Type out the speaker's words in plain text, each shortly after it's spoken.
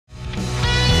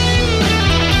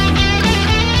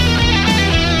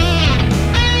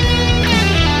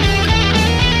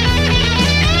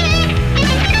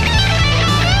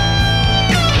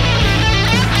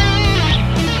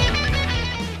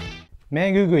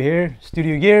Man GooGoo here,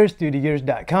 Studio Gears,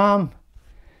 studiogears.com.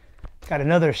 Got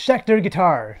another Schecter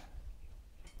guitar.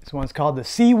 This one's called the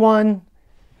C1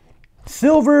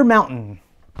 Silver Mountain.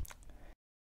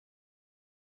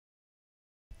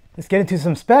 Let's get into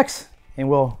some specs and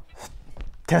we'll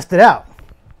test it out.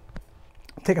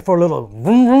 Take it for a little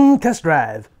vroom vroom test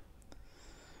drive.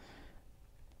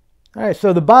 All right,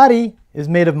 so the body is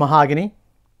made of mahogany.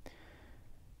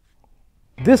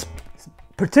 This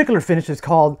particular finish is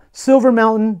called Silver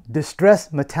Mountain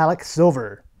Distress Metallic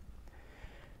Silver.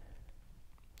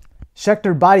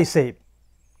 Schecter body shape.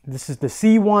 This is the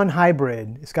C1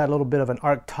 hybrid. It's got a little bit of an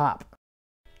arched top.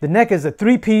 The neck is a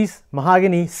 3-piece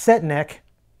mahogany set neck.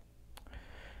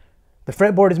 The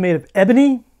fretboard is made of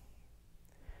ebony.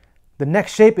 The neck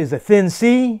shape is a thin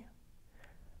C.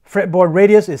 Fretboard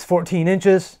radius is 14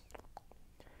 inches.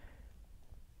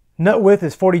 Nut width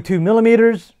is 42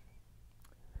 millimeters.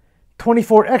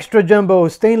 24 extra jumbo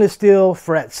stainless steel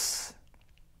frets.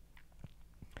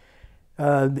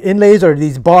 The inlays are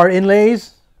these bar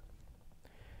inlays.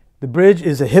 The bridge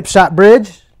is a hip shot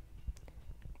bridge.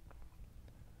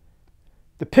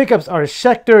 The pickups are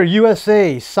Schecter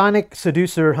USA Sonic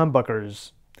Seducer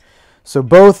humbuckers. So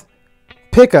both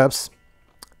pickups,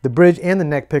 the bridge and the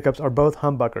neck pickups, are both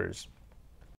humbuckers.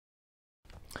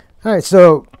 All right,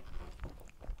 so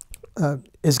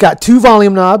it's got 2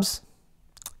 volume knobs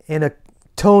and a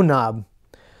tone knob.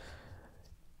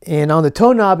 And on the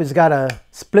tone knob, it's got a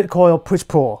split coil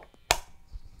push-pull.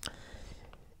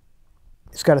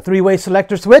 It's got a 3-way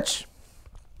selector switch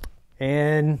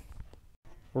and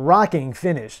rocking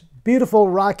finish. Beautiful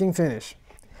rocking finish.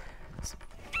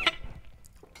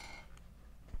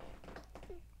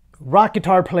 Rock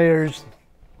guitar players,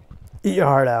 eat your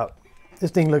heart out.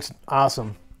 This thing looks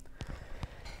awesome.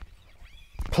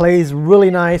 Plays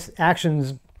really nice.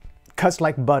 Actions cuts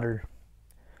like butter.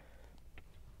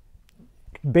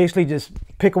 Basically just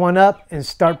pick one up and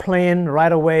start playing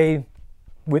right away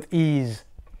with ease.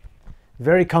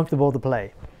 Very comfortable to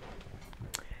play.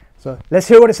 So let's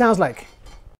hear what it sounds like.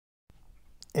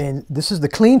 And this is the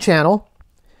clean channel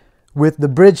with the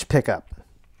bridge pickup.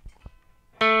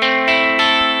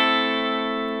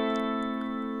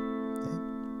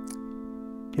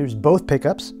 Here's both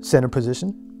pickups, center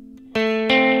position.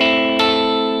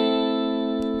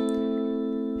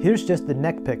 Here's just the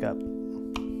neck pickup.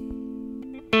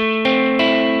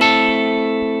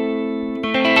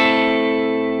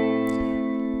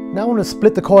 Now I want to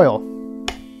split the coil.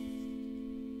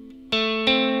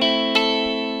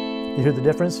 You hear the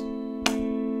difference?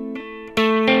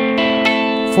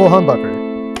 Full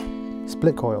humbucker,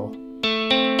 split coil.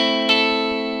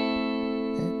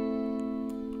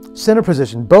 Okay. Center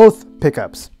position, both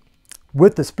pickups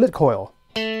with the split coil.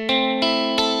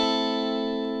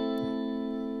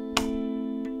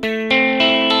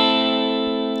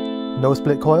 No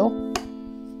split coil.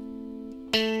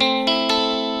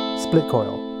 Split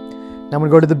coil. Now I'm going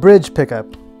to go to the bridge pickup.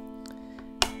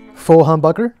 Full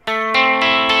humbucker.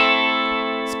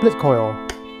 Split coil.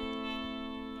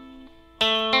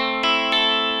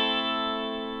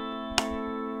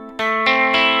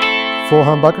 Full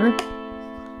humbucker.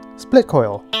 Split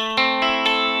coil.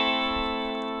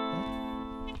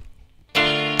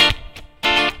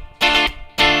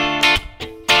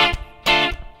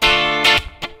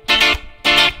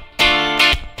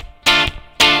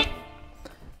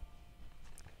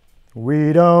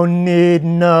 We don't need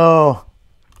no.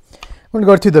 I'm going to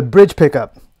go to the bridge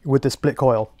pickup with the split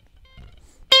coil.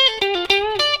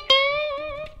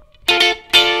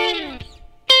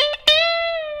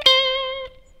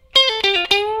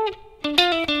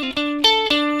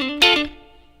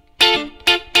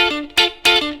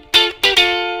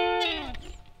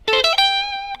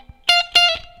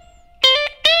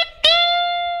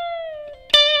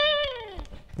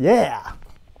 Yeah.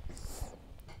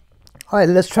 All right,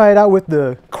 let's try it out with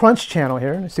the crunch channel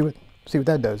here. Let's see what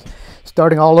that does.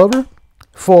 Starting all over,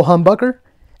 full humbucker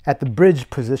at the bridge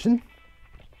position.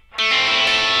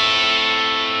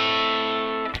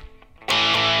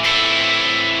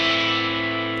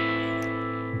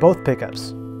 Both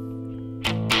pickups.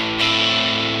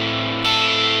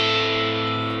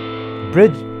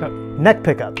 Bridge, neck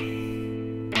pickup.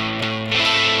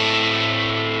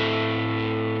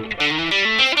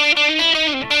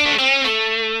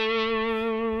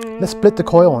 Let's split the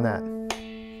coil on that.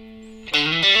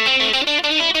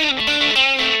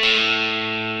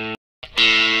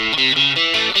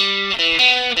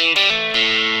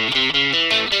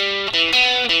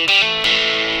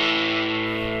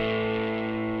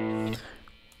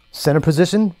 Center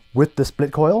position with the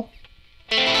split coil.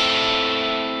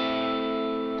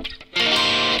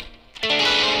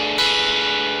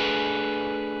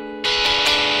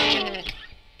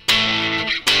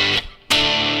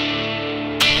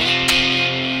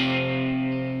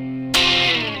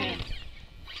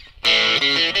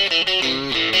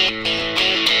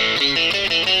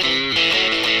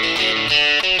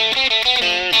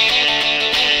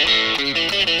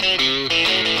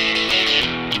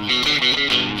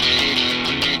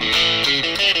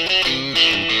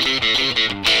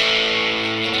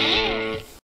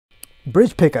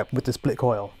 pickup with the split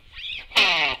coil.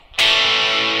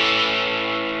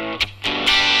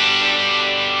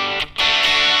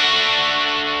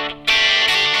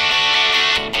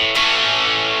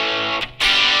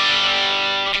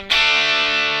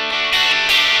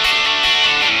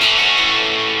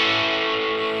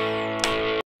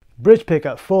 Bridge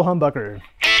pickup, full humbucker.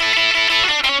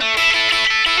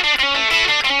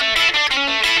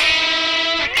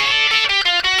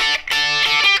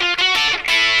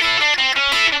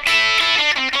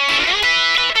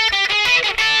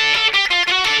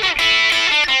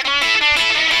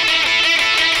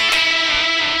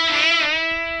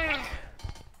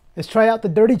 Let's try out the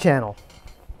dirty channel.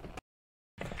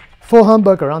 Full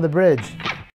humbucker on the bridge.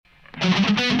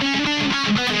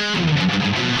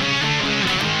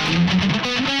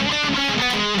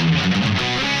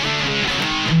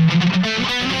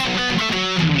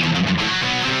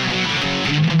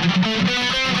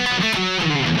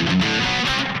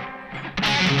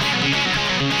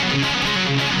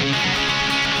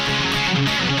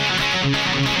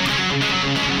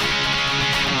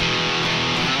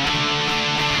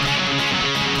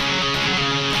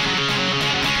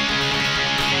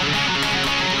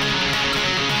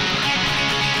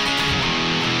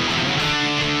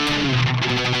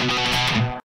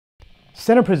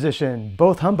 Center position,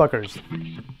 both humbuckers.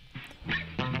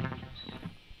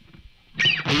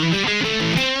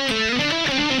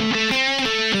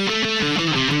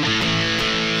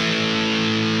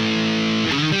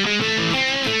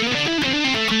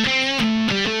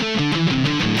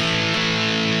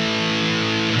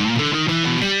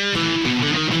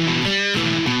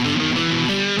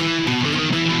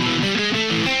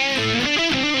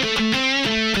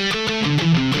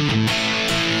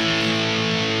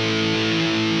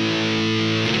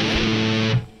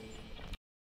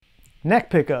 Neck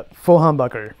pickup, full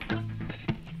humbucker.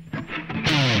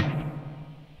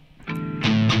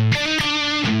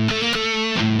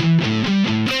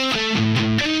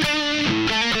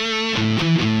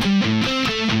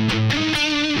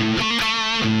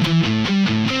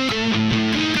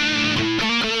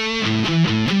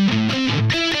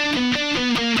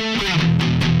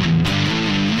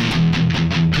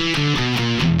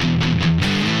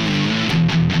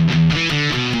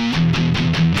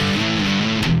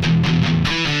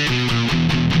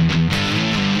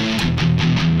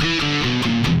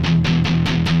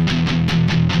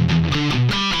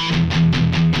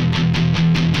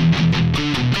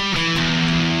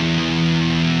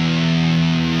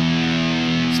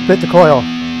 Split the coil.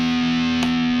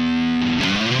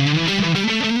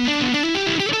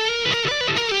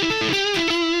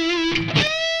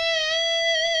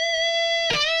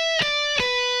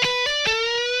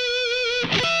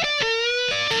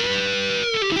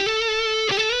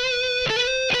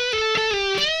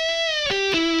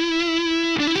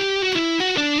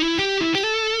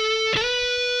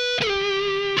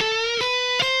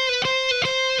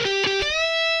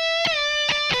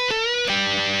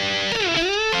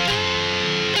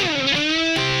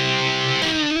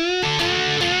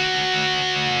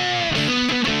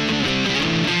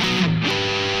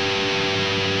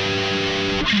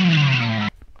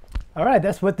 Alright,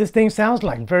 that's what this thing sounds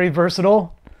like. Very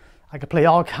versatile. I could play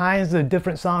all kinds of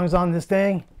different songs on this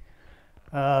thing.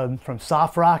 From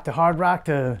soft rock to hard rock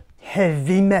to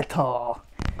heavy metal.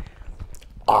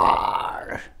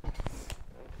 Arr.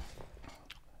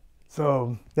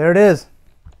 So there it is.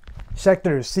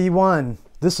 Schecter C1.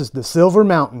 This is the Silver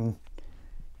Mountain.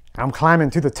 I'm climbing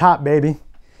to the top, baby.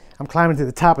 I'm climbing to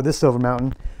the top of this Silver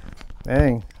Mountain.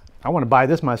 Dang, I want to buy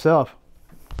this myself.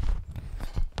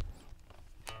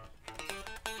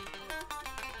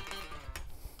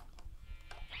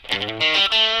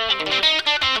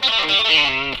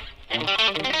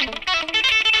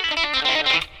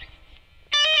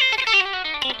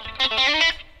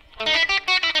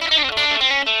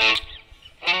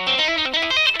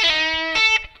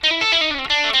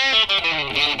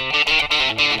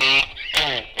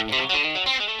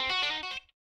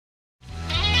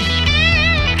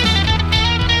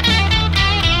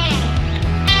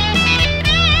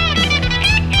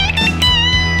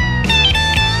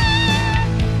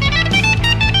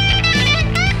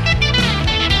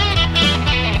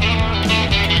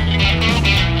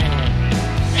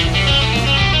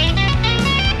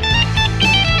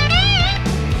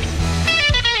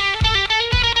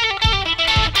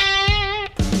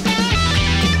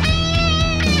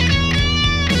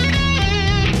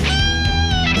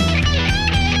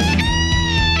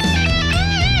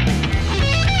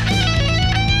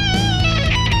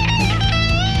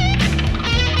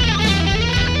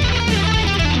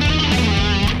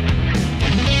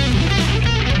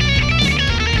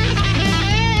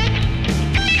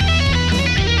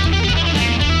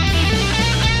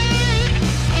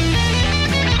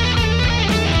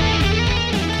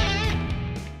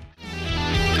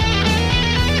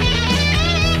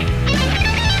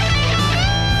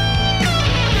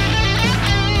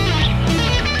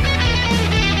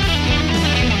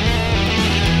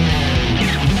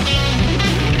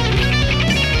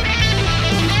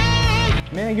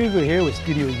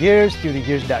 Studio Gears,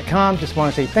 studiogears.com. Just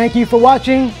want to say thank you for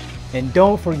watching, and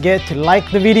don't forget to like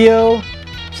the video,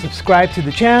 subscribe to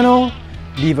the channel,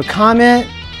 leave a comment.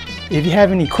 If you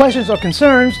have any questions or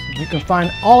concerns, you can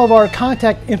find all of our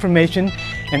contact information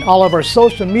and all of our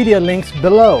social media links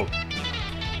below.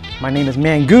 My name is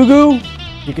Man GooGoo.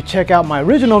 You can check out my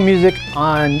original music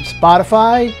on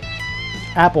Spotify,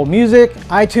 Apple Music,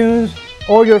 iTunes,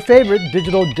 or your favorite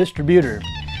digital distributor.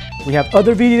 We have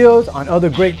other videos on other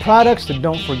great products, so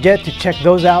don't forget to check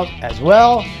those out as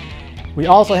well. We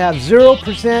also have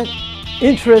 0%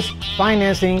 interest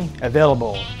financing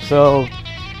available. So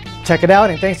check it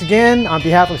out, and thanks again on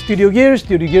behalf of Studio Gears,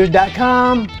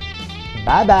 studiogears.com.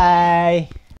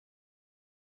 Bye-bye.